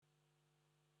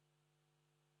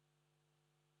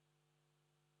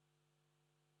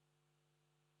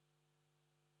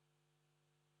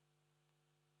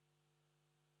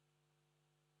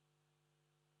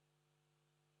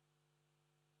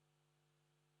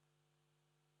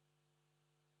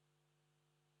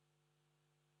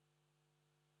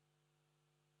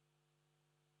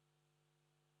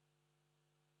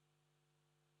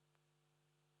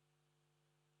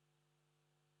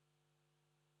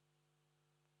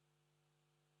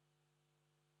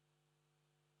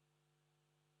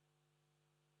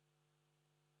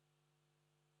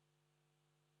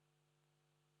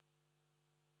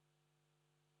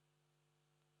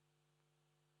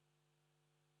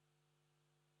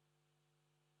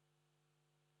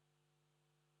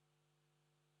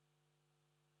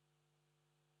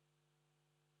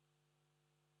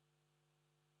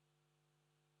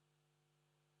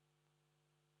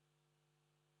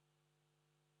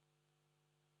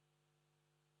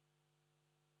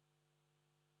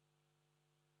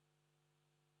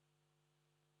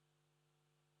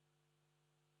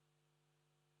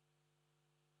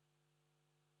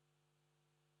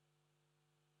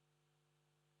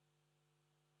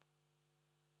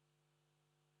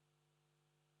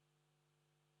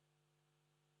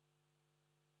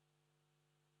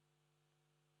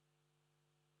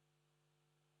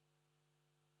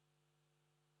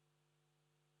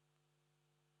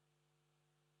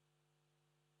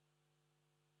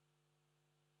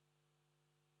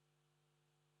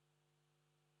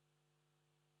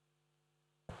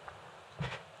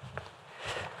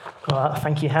Well,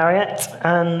 thank you, Harriet.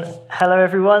 And hello,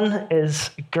 everyone.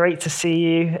 It's great to see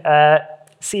you.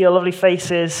 See your lovely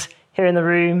faces here in the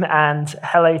room, and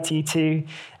hello to you too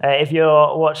if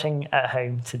you're watching at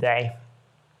home today.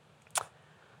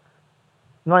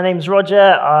 My name's Roger.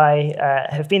 I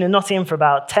have been in Nottingham for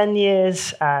about 10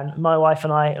 years, and my wife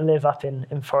and I live up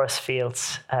in Forest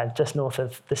Fields, just north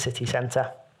of the city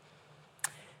centre.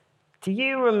 Do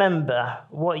you remember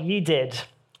what you did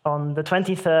on the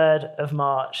 23rd of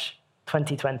March,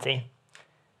 2020?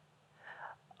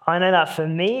 I know that for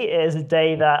me, it is a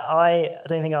day that I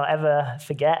don't think I'll ever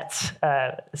forget.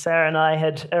 Sarah and I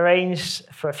had arranged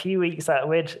for a few weeks that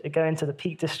we'd go into the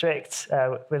Peak District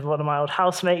with one of my old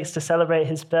housemates to celebrate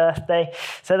his birthday.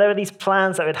 So there were these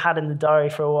plans that we'd had in the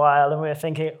diary for a while, and we were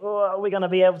thinking, are we going to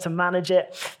be able to manage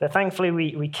it? But thankfully,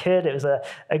 we could. It was a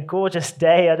gorgeous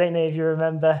day. I don't know if you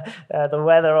remember the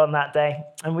weather on that day.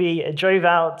 And we drove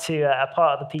out to a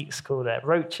part of the Peaks called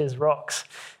Roaches Rocks.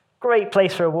 Great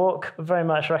place for a walk. Very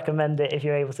much recommend it if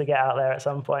you're able to get out there at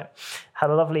some point. Had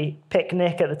a lovely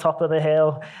picnic at the top of the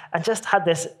hill and just had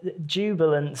this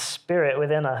jubilant spirit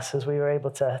within us as we were able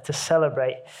to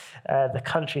celebrate the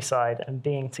countryside and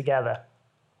being together.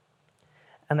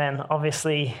 And then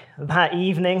obviously that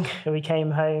evening we came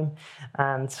home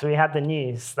and we had the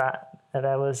news that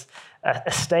there was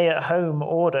a stay-at-home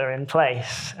order in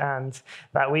place and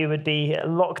that we would be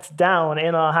locked down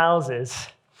in our houses.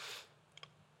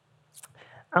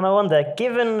 And I wonder,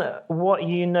 given what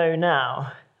you know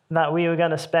now, that we were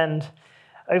going to spend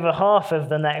over half of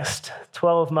the next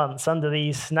 12 months under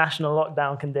these national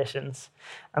lockdown conditions,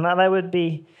 and that there would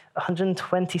be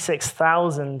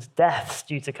 126,000 deaths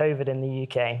due to COVID in the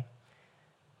UK,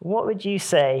 what would you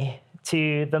say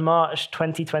to the March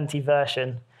 2020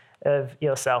 version of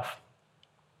yourself?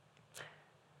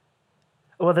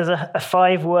 Well, there's a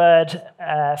 5-word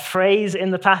phrase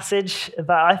in the passage that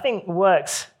I think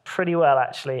works pretty well,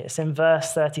 actually. It's in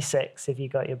verse 36, if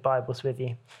you've got your Bibles with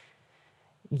you.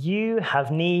 You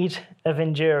have need of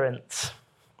endurance.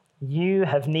 You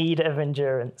have need of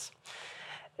endurance.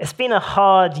 It's been a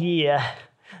hard year.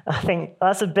 I think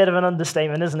that's a bit of an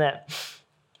understatement, isn't it?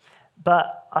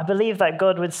 But I believe that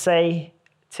God would say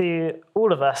to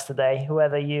all of us today,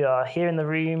 whether you are here in the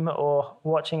room or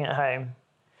watching at home,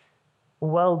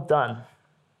 well done.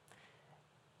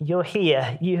 You're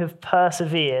here. You have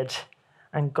persevered.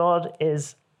 And God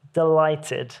is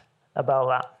delighted about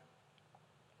that.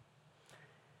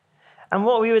 And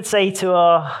what we would say to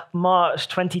our March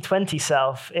 2020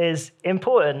 self is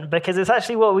important because it's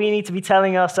actually what we need to be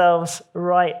telling ourselves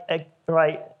right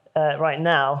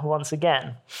now, once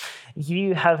again.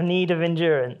 You have need of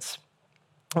endurance.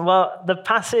 Well, the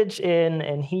passage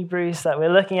in Hebrews that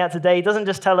we're looking at today doesn't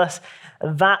just tell us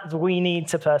that we need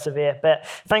to persevere, but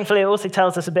thankfully it also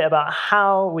tells us a bit about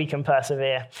how we can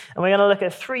persevere. And we're going to look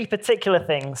at 3 particular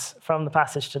things from the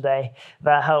passage today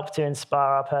that help to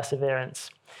inspire our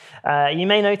perseverance. You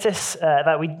may notice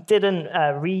that we didn't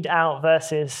read out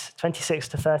verses 26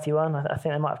 to 31. I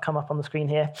think they might have come up on the screen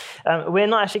here. We're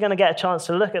not actually going to get a chance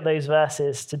to look at those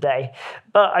verses today,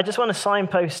 but I just want to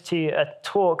signpost to a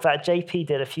talk that JP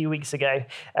did a few weeks ago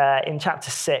in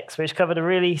chapter 6, which covered a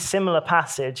really similar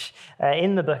passage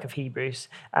in the book of Hebrews.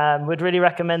 Would really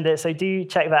recommend it, so do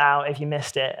check that out if you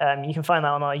missed it. You can find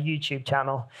that on our YouTube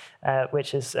channel,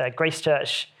 which is Grace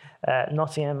Church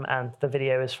Nottingham, and the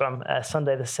video is from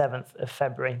Sunday the 7th of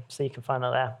February, so you can find that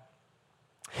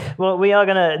there. Well, we are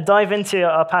going to dive into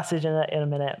our passage in a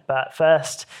minute, but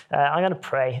first I'm going to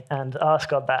pray and ask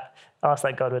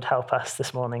that God would help us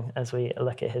this morning as we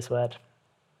look at his word.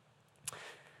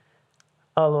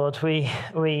 Oh Lord,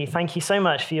 we thank you so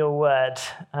much for your word.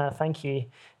 Thank you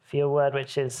for your word,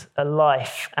 which is a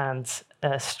life and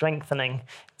strengthening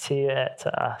to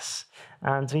us.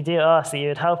 And we do ask that you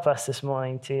would help us this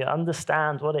morning to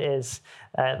understand what it is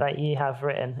that you have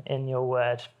written in your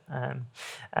word,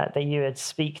 that you would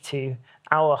speak to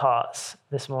our hearts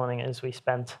this morning as we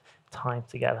spend time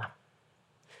together.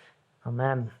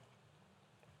 Amen.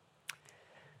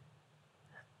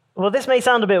 Well, this may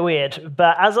sound a bit weird,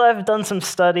 but as I've done some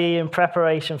study and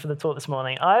preparation for the talk this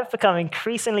morning, I've become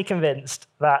increasingly convinced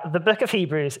that the book of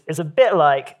Hebrews is a bit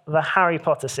like the Harry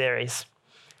Potter series.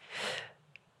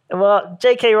 Well,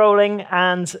 J.K. Rowling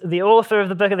and the author of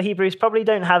the book of the Hebrews probably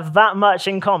don't have that much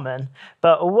in common,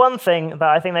 but one thing that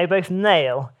I think they both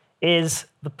nail is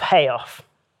the payoff.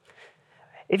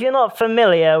 If you're not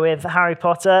familiar with Harry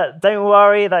Potter, don't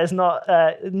worry, that is not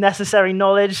necessary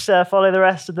knowledge to follow the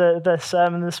rest of the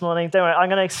sermon this morning. Don't worry, I'm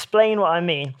going to explain what I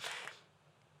mean.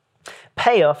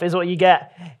 Payoff is what you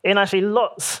get in actually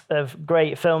lots of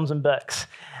great films and books.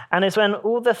 And it's when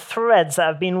all the threads that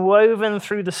have been woven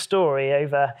through the story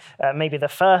over maybe the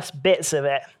first bits of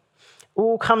it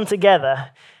all come together,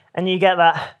 and you get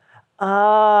that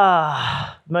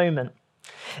moment.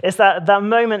 It's that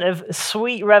moment of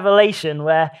sweet revelation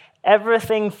where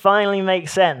everything finally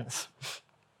makes sense,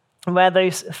 where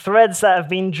those threads that have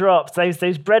been dropped,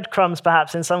 those breadcrumbs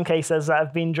perhaps in some cases that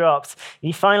have been dropped,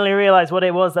 you finally realize what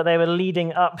it was that they were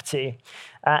leading up to,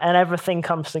 and everything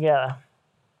comes together.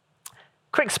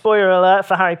 Quick spoiler alert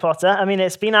for Harry Potter. I mean,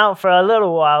 it's been out for a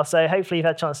little while, so hopefully you've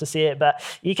had a chance to see it, but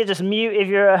you could just mute if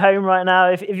you're at home right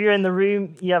now. If you're in the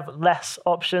room, you have less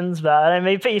options, but I don't know,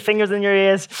 maybe put your fingers in your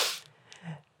ears.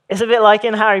 It's a bit like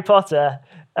in Harry Potter,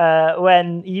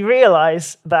 when you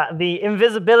realize that the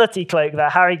invisibility cloak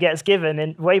that Harry gets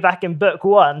given way back in book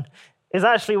 1 is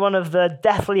actually one of the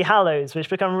Deathly Hallows, which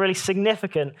become really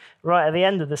significant right at the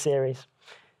end of the series.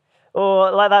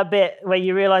 Or like that bit where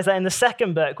you realize that in the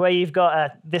second book, where you've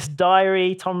got this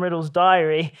diary, Tom Riddle's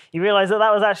diary, you realize that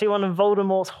was actually one of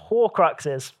Voldemort's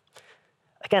Horcruxes.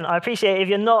 Again, I appreciate if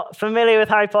you're not familiar with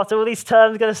Harry Potter, all these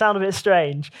terms are going to sound a bit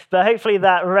strange, but hopefully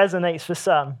that resonates for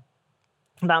some.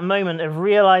 That moment of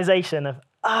realization of,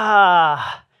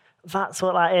 that's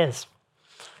what that is.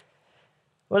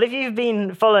 Well, if you've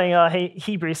been following our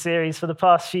Hebrew series for the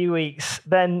past few weeks,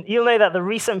 then you'll know that the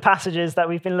recent passages that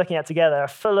we've been looking at together are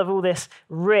full of all this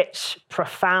rich,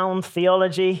 profound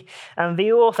theology. And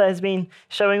the author has been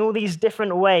showing all these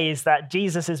different ways that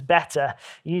Jesus is better,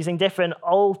 using different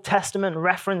Old Testament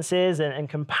references and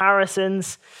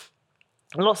comparisons.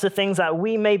 Lots of things that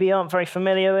we maybe aren't very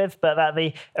familiar with, but that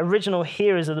the original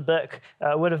hearers of the book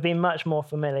would have been much more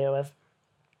familiar with.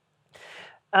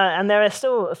 And there are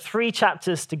still 3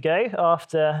 chapters to go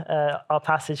after our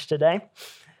passage today.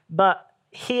 But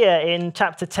here in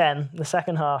chapter 10, the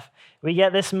second half, we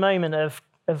get this moment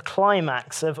of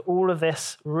climax of all of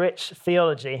this rich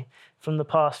theology from the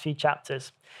past few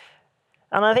chapters.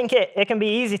 And I think it can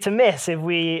be easy to miss if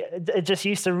we are just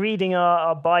used to reading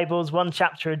our Bibles 1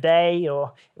 chapter a day,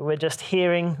 or we're just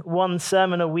hearing 1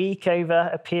 sermon a week over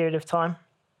a period of time.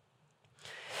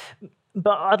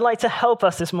 But I'd like to help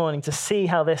us this morning to see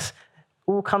how this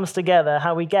all comes together,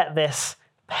 how we get this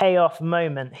payoff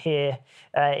moment here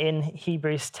in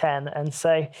Hebrews 10. And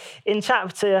so in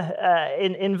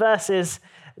in verses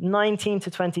 19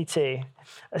 to 22,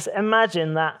 let's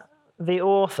imagine that the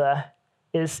author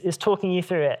is talking you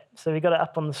through it. So we've got it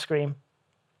up on the screen.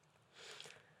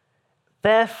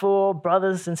 Therefore,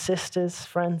 brothers and sisters,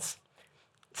 friends,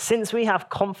 since we have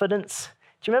confidence.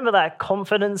 Do you remember that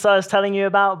confidence I was telling you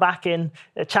about back in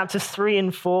chapters 3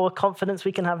 and 4, confidence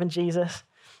we can have in Jesus?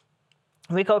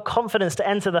 We've got confidence to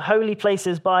enter the holy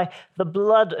places by the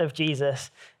blood of Jesus.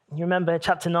 You remember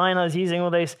chapter 9, I was using all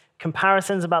those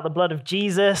comparisons about the blood of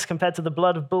Jesus compared to the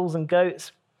blood of bulls and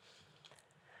goats.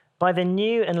 By the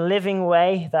new and living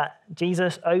way that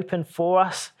Jesus opened for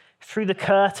us, through the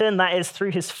curtain, that is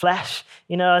through his flesh.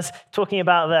 You know, I was talking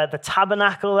about the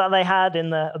tabernacle that they had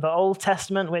in the Old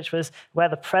Testament, which was where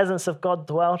the presence of God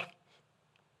dwelled.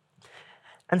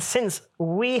 And since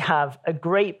we have a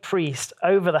great priest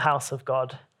over the house of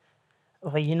God,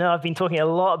 well, you know, I've been talking a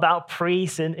lot about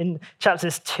priests in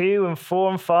chapters 2 and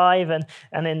 4 and 5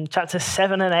 and in chapters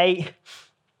 7 and 8.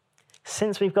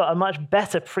 Since we've got a much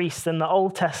better priest than the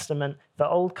Old Testament, the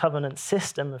Old Covenant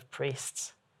system of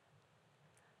priests,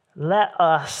 let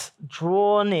us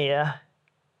draw near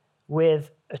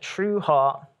with a true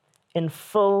heart in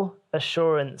full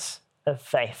assurance of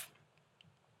faith.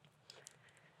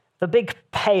 The big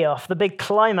payoff, the big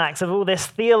climax of all this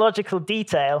theological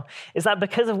detail is that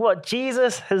because of what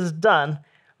Jesus has done,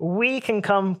 we can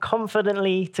come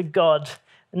confidently to God,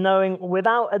 knowing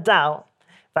without a doubt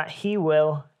that he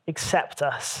will accept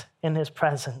us in his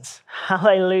presence.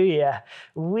 Hallelujah.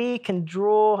 We can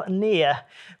draw near.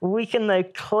 We can know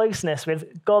closeness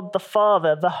with God the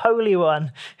Father, the Holy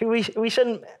One, who we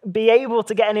shouldn't be able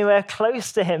to get anywhere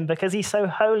close to him because he's so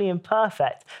holy and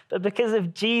perfect. But because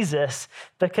of Jesus,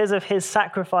 because of his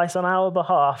sacrifice on our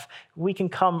behalf, we can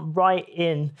come right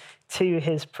in to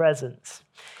his presence.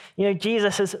 You know,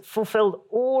 Jesus has fulfilled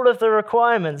all of the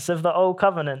requirements of the Old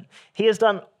Covenant. He has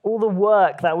done all the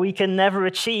work that we can never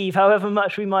achieve, however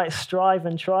much we might strive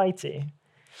and try to.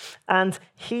 And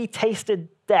he tasted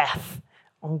death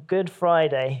on Good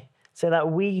Friday so that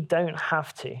we don't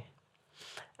have to.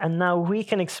 And now we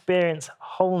can experience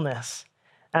wholeness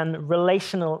and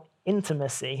relational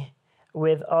intimacy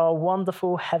with our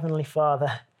wonderful Heavenly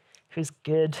Father, who's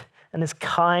good and is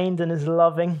kind and is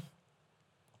loving.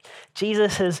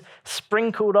 Jesus has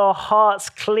sprinkled our hearts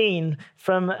clean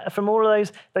from all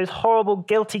of those horrible,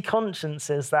 guilty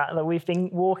consciences that we've been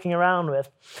walking around with.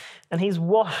 And he's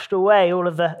washed away all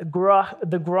of the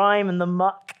grime and the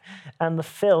muck and the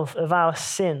filth of our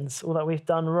sins, all that we've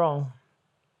done wrong.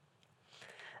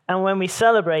 And when we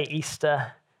celebrate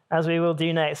Easter, as we will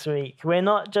do next week, we're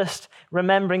not just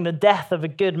remembering the death of a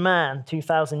good man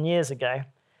 2,000 years ago,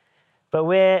 but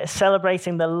we're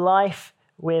celebrating the life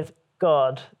with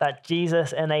God that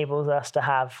Jesus enables us to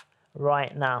have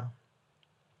right now.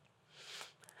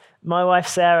 My wife,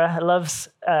 Sarah, loves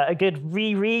a good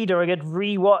reread or a good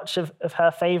rewatch of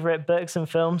her favorite books and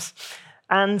films.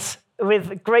 And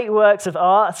with great works of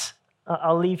art,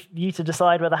 I'll leave you to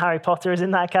decide whether Harry Potter is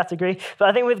in that category, but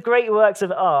I think with great works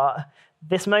of art,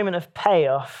 this moment of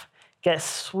payoff gets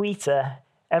sweeter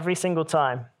every single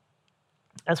time.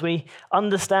 As we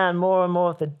understand more and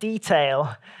more of the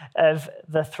detail of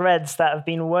the threads that have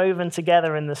been woven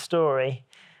together in the story,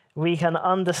 we can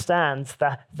understand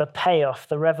the payoff,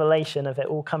 the revelation of it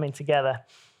all coming together.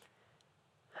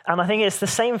 And I think it's the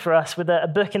same for us with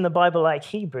a book in the Bible like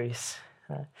Hebrews.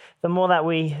 The more that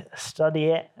we study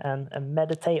it and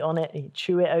meditate on it,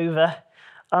 chew it over,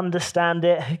 understand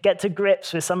it, get to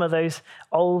grips with some of those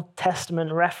Old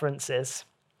Testament references,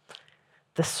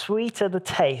 the sweeter the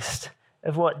taste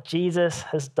of what Jesus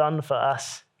has done for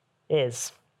us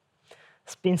is.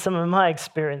 It's been some of my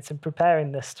experience in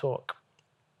preparing this talk.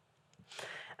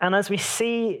 And as we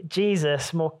see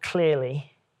Jesus more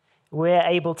clearly, we're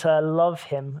able to love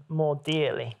him more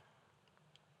dearly.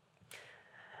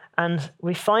 And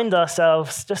we find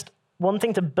ourselves just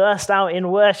wanting to burst out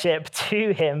in worship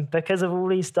to him because of all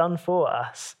he's done for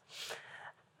us.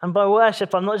 And by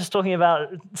worship, I'm not just talking about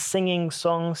singing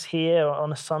songs here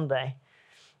on a Sunday,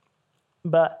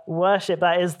 but worship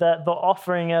that is the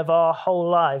offering of our whole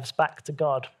lives back to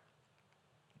God.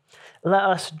 Let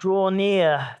us draw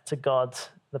near to God,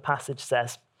 the passage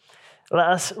says. Let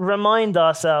us remind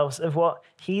ourselves of what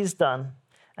he's done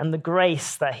and the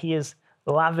grace that he has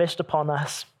lavished upon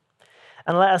us.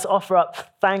 And let us offer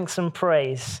up thanks and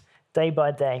praise day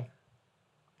by day.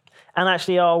 And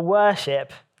actually our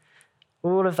worship,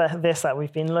 all of this that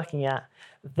we've been looking at,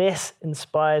 this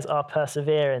inspires our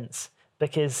perseverance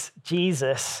because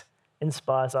Jesus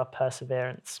inspires our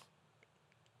perseverance.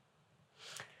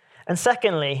 And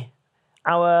secondly,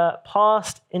 our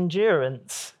past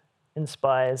endurance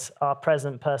inspires our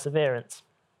present perseverance.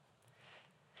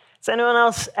 Does anyone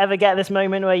else ever get this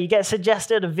moment where you get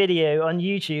suggested a video on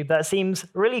YouTube that seems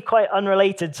really quite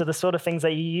unrelated to the sort of things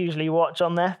that you usually watch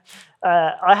on there?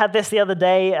 I had this the other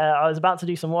day. I was about to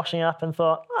do some washing up and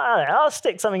thought, I'll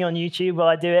stick something on YouTube while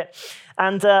I do it.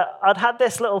 And I'd had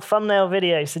this little thumbnail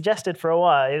video suggested for a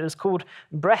while. It was called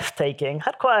Breathtaking.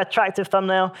 Had quite an attractive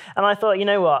thumbnail. And I thought, you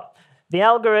know what? The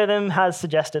algorithm has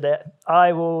suggested it.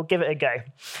 I will give it a go.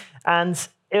 And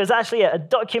it was actually a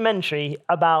documentary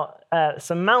about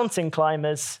some mountain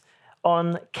climbers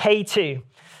on K2.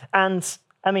 And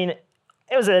I mean,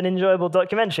 it was an enjoyable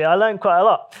documentary. I learned quite a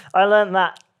lot. I learned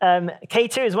that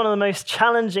K2 is one of the most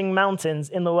challenging mountains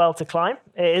in the world to climb.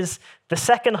 It is the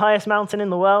second highest mountain in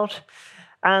the world.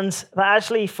 And that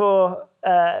actually for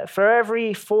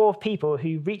every 4 people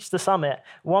who reach the summit,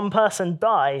 1 person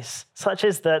dies. Such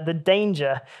is the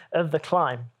danger of the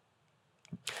climb.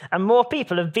 And more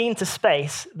people have been to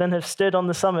space than have stood on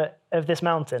the summit of this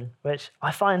mountain, which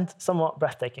I find somewhat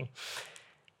breathtaking.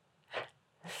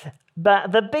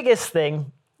 But the biggest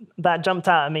thing that jumped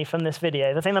out at me from this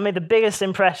video, the thing that made the biggest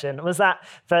impression, was that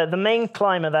the main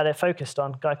climber that it focused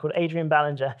on, a guy called Adrian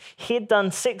Ballinger, he had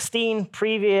done 16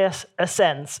 previous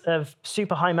ascents of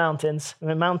super high mountains,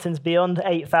 mountains beyond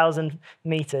 8,000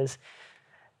 meters,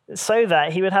 so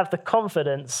that he would have the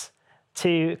confidence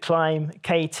to climb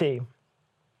K2.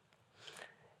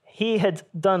 He had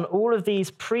done all of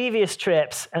these previous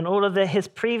trips, and all of his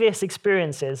previous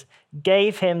experiences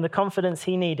gave him the confidence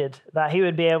he needed that he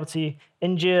would be able to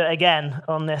endure again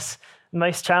on this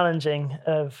most challenging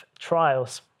of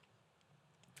trials.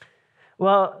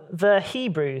 Well, the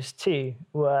Hebrews, too,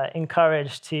 were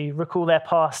encouraged to recall their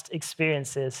past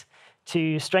experiences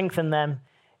to strengthen them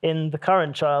in the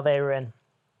current trial they were in.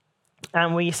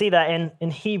 And we see that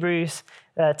in Hebrews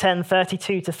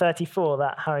 10:32-34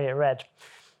 that Harriet read.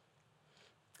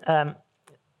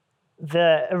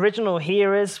 The original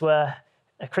hearers were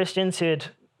Christians who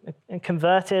had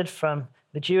converted from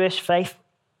the Jewish faith,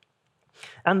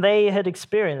 and they had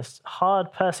experienced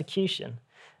hard persecution.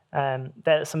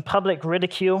 There's some public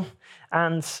ridicule,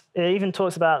 and it even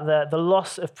talks about the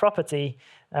loss of property.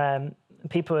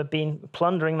 People had been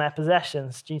plundering their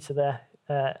possessions due to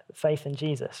their faith in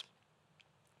Jesus.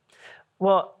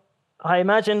 What I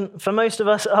imagine for most of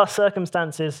us, our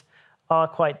circumstances are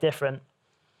quite different,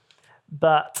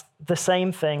 but the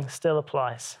same thing still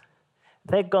applies.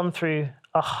 They've gone through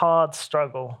a hard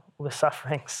struggle with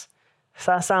sufferings. Does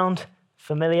that sound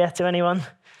familiar to anyone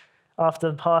after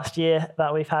the past year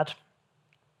that we've had?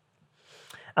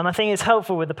 And I think it's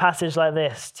helpful with a passage like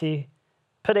this to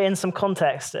put it in some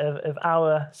context of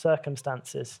our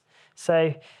circumstances.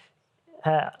 So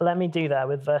let me do that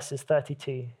with verses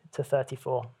 32 to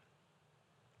 34.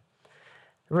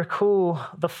 Recall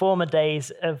the former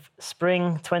days of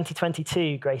spring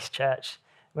 2022, Grace Church,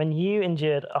 when you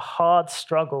endured a hard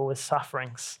struggle with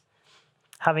sufferings,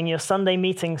 having your Sunday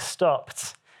meetings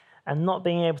stopped and not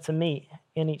being able to meet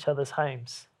in each other's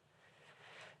homes.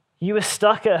 You were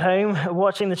stuck at home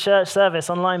watching the church service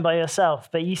online by yourself,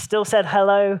 but you still said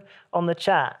hello on the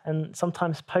chat and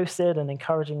sometimes posted an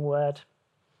encouraging word.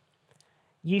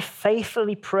 You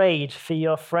faithfully prayed for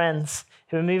your friends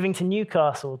who were moving to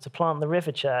Newcastle to plant the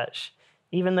River Church,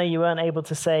 even though you weren't able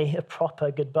to say a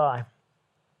proper goodbye.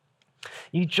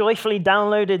 You joyfully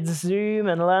downloaded Zoom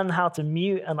and learned how to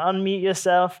mute and unmute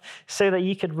yourself so that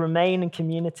you could remain in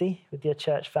community with your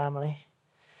church family.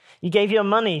 You gave your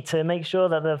money to make sure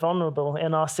that the vulnerable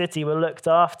in our city were looked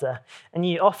after, and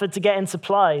you offered to get in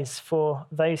supplies for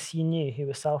those you knew who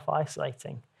were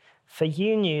self-isolating, for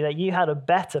you knew that you had a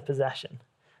better possession,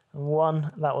 and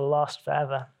one that will last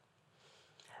forever.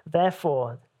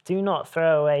 Therefore, do not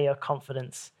throw away your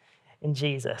confidence in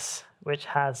Jesus, which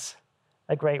has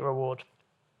a great reward.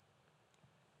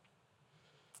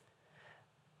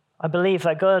 I believe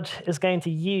that God is going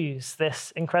to use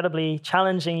this incredibly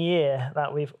challenging year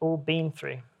that we've all been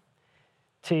through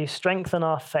to strengthen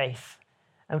our faith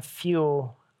and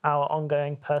fuel our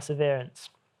ongoing perseverance.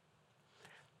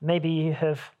 Maybe you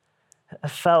have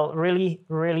felt really,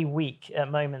 really weak at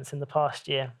moments in the past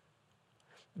year.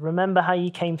 Remember how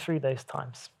you came through those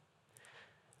times.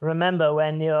 Remember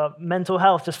when your mental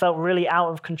health just felt really out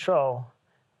of control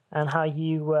and how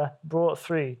you were brought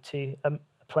through to a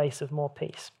place of more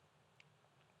peace.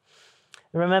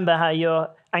 Remember how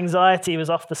your anxiety was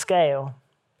off the scale,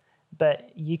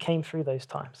 but you came through those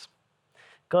times.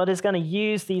 God is going to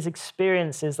use these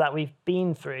experiences that we've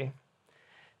been through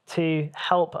to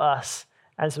help us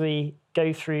as we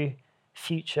go through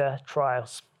future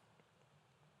trials.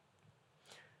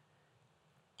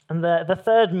 And the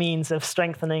third means of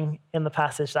strengthening in the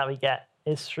passage that we get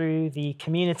is through the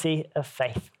community of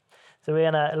faith. So we're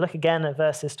going to look again at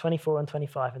verses 24 and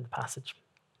 25 in the passage.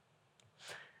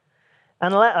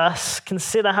 And let us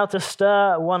consider how to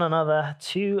stir one another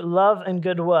to love and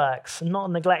good works,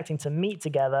 not neglecting to meet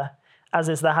together, as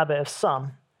is the habit of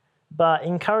some, but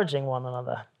encouraging one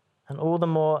another, and all the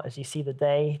more as you see the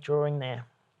day drawing near.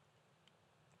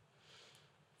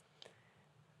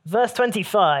 Verse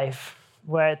 25,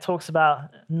 where it talks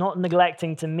about not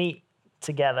neglecting to meet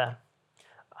together.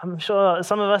 I'm sure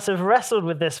some of us have wrestled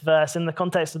with this verse in the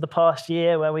context of the past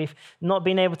year where we've not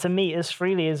been able to meet as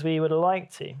freely as we would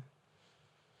like to.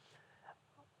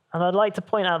 And I'd like to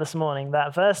point out this morning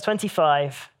that verse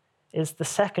 25 is the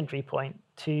secondary point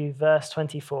to verse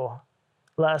 24.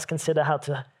 Let us consider how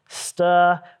to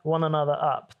stir one another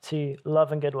up to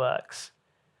love and good works.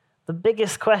 The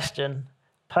biggest question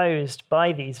posed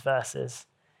by these verses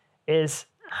is,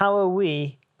 how are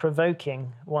we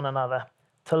provoking one another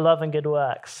to love and good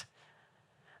works?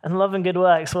 And love and good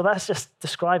works, well, that's just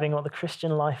describing what the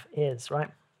Christian life is, right?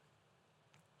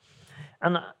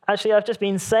 And actually, I've just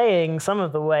been saying some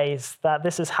of the ways that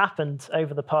this has happened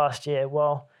over the past year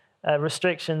while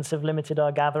restrictions have limited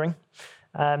our gathering.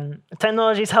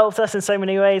 Technology's helped us in so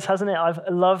many ways, hasn't it? I've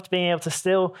loved being able to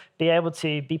still be able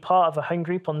to be part of a home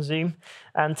group on Zoom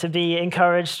and to be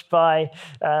encouraged by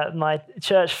my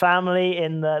church family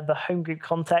in the home group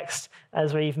context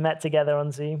as we've met together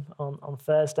on Zoom on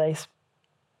Thursdays.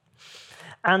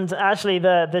 And actually,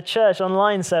 the church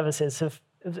online services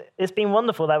it's been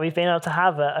wonderful that we've been able to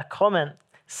have a comment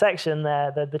section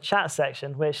there, the chat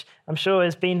section, which I'm sure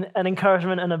has been an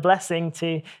encouragement and a blessing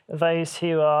to those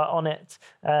who are on it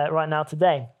right now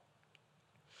today.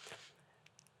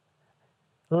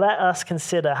 Let us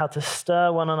consider how to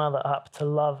stir one another up to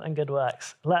love and good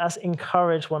works. Let us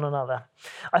encourage one another.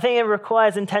 I think it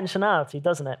requires intentionality,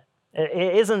 doesn't it?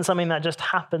 It isn't something that just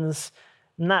happens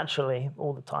naturally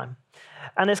all the time.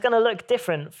 And it's going to look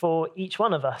different for each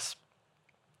one of us.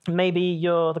 Maybe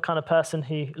you're the kind of person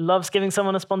who loves giving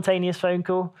someone a spontaneous phone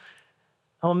call.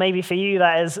 Or maybe for you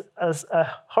that is a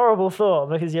horrible thought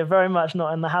because you're very much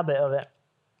not in the habit of it.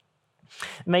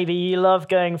 Maybe you love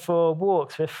going for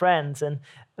walks with friends, and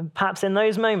perhaps in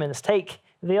those moments take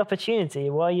the opportunity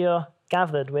while you're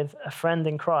gathered with a friend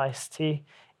in Christ to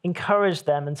encourage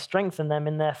them and strengthen them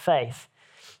in their faith,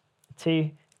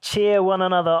 to cheer one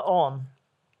another on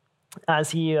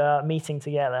as you are meeting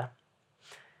together.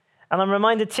 And I'm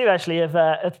reminded too, actually, of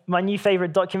my new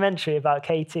favorite documentary about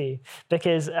K2,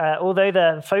 because although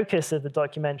the focus of the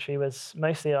documentary was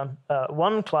mostly on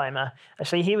one climber,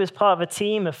 actually he was part of a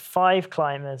team of 5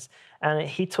 climbers, and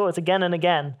he talked again and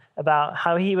again about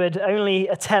how he would only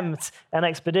attempt an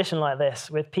expedition like this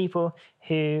with people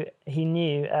who he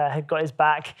knew had got his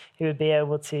back, who would be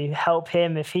able to help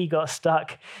him if he got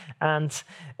stuck. And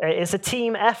it's a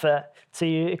team effort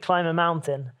to climb a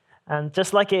mountain. And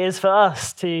just like it is for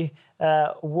us to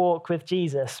walk with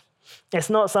Jesus, it's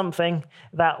not something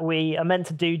that we are meant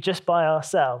to do just by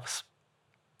ourselves.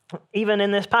 Even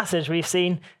in this passage, we've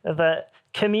seen the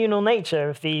communal nature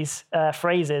of these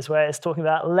phrases where it's talking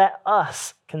about let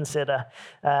us consider,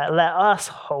 let us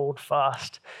hold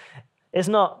fast. It's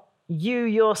not you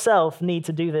yourself need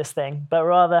to do this thing, but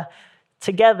rather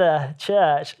together,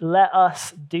 church, let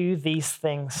us do these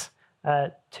things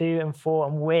to and for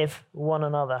and with one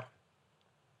another.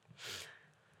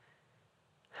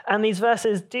 And these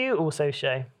verses do also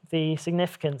show the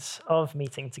significance of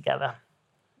meeting together.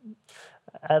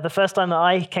 The first time that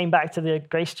I came back to the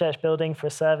Grace Church building for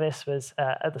a service was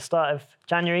at the start of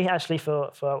January, actually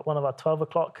for one of our 12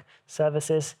 o'clock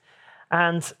services.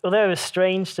 And although it was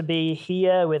strange to be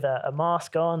here with a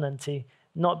mask on and to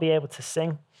not be able to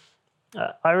sing,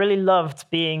 I really loved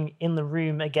being in the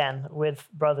room again with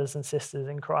brothers and sisters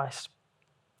in Christ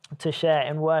to share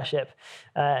in worship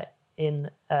in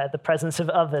the presence of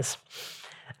others.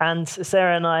 And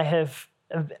Sarah and I have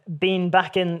been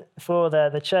back in for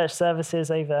the church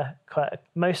services over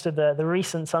most of the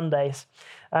recent Sundays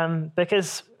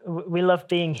because we love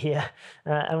being here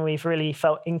and we've really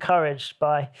felt encouraged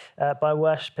by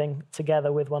worshiping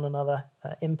together with one another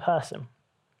in person.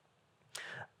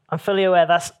 I'm fully aware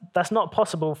that's not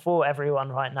possible for everyone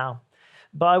right now,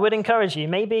 but I would encourage you,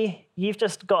 maybe you've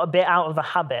just got a bit out of the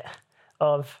habit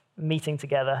of meeting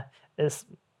together. It's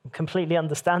completely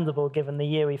understandable given the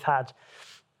year we've had.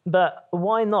 But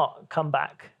why not come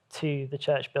back to the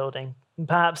church building,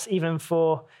 perhaps even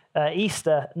for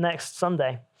Easter next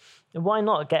Sunday? Why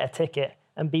not get a ticket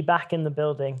and be back in the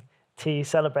building to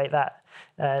celebrate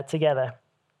that together?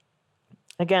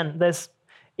 Again,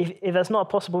 if that's not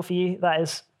possible for you, that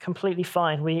is completely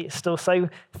fine. We're still so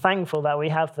thankful that we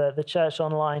have the church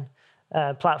online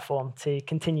platform to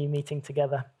continue meeting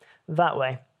together that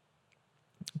way.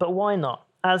 But why not?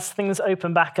 As things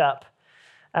open back up,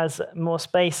 as more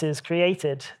space is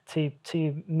created to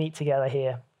meet together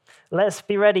here, let's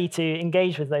be ready to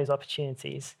engage with those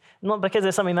opportunities. Not because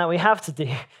it's something that we have to do,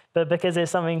 but because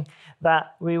it's something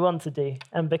that we want to do,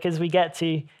 and because we get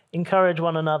to encourage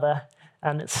one another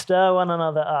and stir one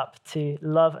another up to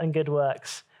love and good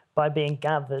works by being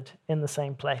gathered in the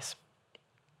same place.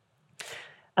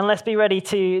 And let's be ready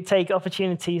to take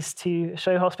opportunities to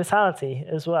show hospitality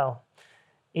as well.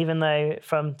 Even though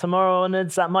from tomorrow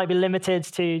onwards, that might be limited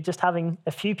to just having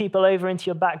a few people over into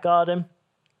your back garden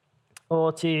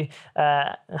or to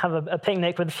have a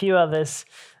picnic with a few others.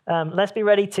 Let's be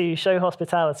ready to show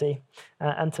hospitality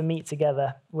and to meet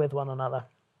together with one another.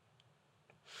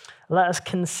 Let us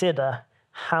consider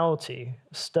how to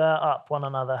stir up one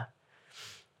another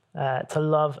to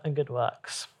love and good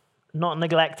works, not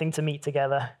neglecting to meet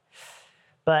together,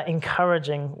 but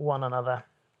encouraging one another,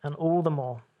 and all the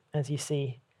more as you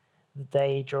see the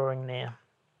day drawing near.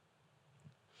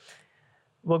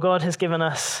 Well, God has given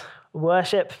us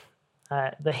worship,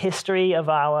 the history of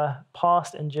our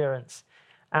past endurance,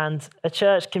 and a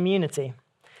church community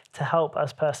to help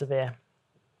us persevere.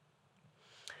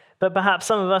 But perhaps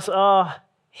some of us are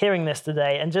hearing this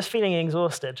today and just feeling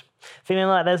exhausted, feeling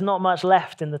like there's not much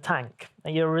left in the tank,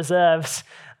 and your reserves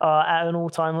are at an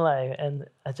all-time low and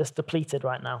are just depleted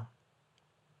right now.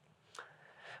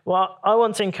 Well, I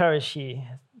want to encourage you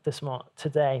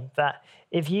today that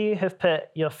if you have put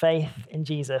your faith in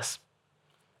Jesus,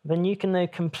 then you can know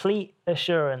complete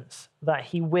assurance that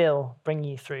he will bring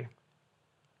you through.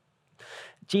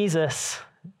 Jesus,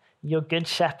 your good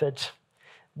shepherd,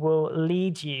 will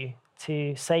lead you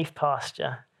to safe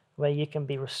pasture where you can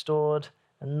be restored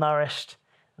and nourished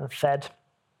and fed.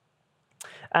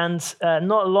 And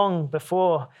not long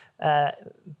before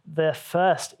the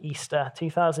first Easter,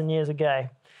 2,000 years ago,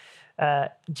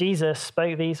 Jesus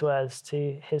spoke these words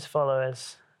to his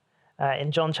followers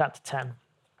in John chapter 10,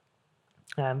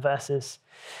 verses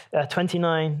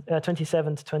 27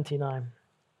 to 29.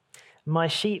 My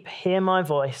sheep hear my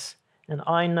voice, and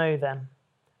I know them,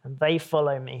 and they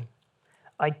follow me.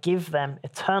 I give them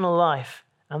eternal life,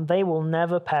 and they will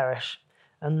never perish,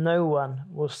 and no one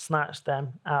will snatch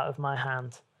them out of my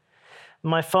hand.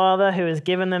 My Father who has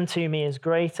given them to me is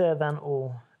greater than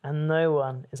all, and no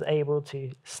one is able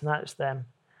to snatch them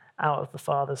out of the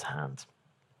Father's hand.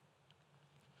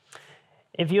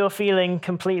 If you're feeling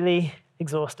completely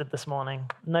exhausted this morning,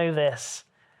 know this.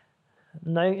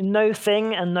 No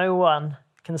thing and no one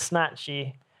can snatch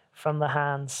you from the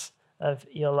hands of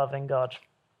your loving God.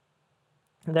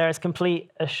 There is complete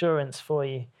assurance for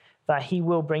you that he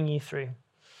will bring you through.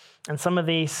 And some of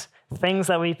these things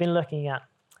that we've been looking at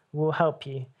will help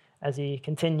you as you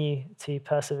continue to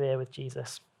persevere with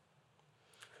Jesus.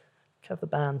 Have the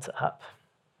band up.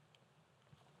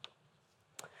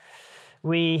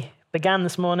 We began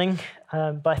this morning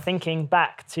by thinking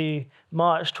back to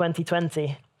March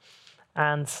 2020.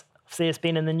 And obviously it's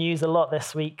been in the news a lot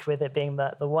this week with it being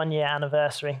the 1-year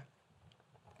anniversary.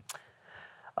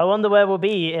 I wonder where we'll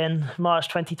be in March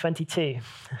 2022,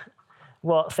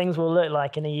 what things will look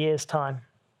like in a year's time,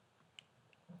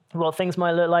 what things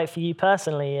might look like for you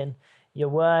personally in your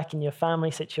work, in your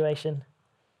family situation.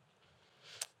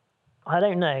 I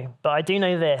don't know, but I do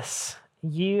know this.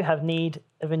 You have need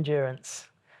of endurance.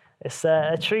 It's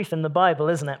a truth in the Bible,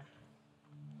 isn't it?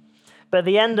 But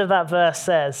the end of that verse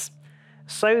says,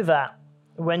 so that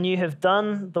when you have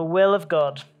done the will of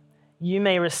God, you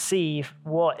may receive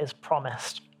what is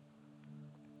promised.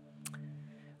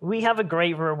 We have a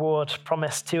great reward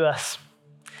promised to us.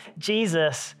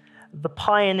 Jesus, the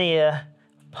pioneer,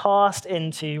 passed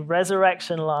into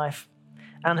resurrection life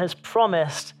and has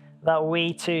promised that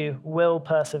we too will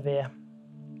persevere.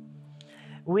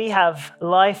 We have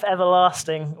life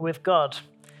everlasting with God,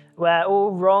 where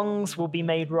all wrongs will be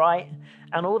made right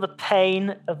and all the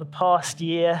pain of the past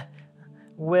year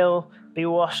will be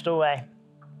washed away.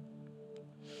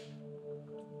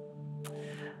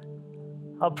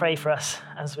 I'll pray for us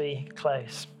as we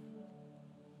close.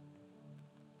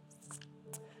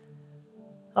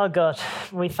 Oh God,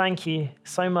 we thank you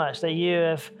so much that you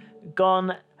have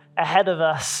gone ahead of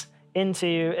us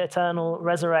into eternal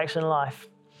resurrection life.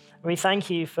 We thank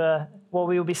you for what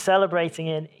we will be celebrating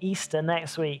in Easter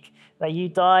next week, that you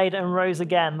died and rose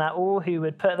again, that all who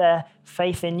would put their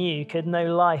faith in you could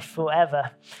know life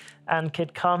forever and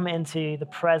could come into the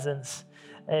presence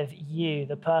of you,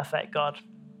 the perfect God.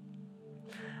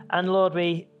 And Lord,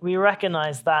 we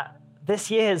recognize that this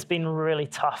year has been really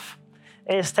tough.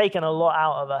 It has taken a lot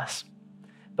out of us.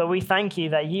 But we thank you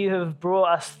that you have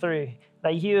brought us through,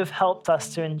 that you have helped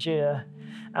us to endure.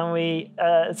 And we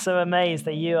are so amazed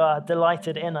that you are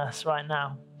delighted in us right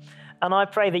now. And I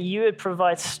pray that you would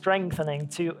provide strengthening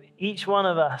to each one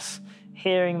of us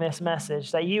hearing this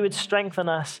message, that you would strengthen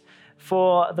us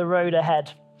for the road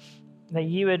ahead, that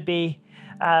you would be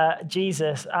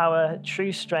Jesus, our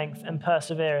true strength and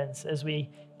perseverance as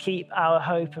we keep our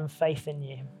hope and faith in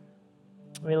you.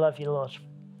 We love you, Lord.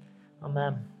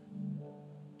 Amen.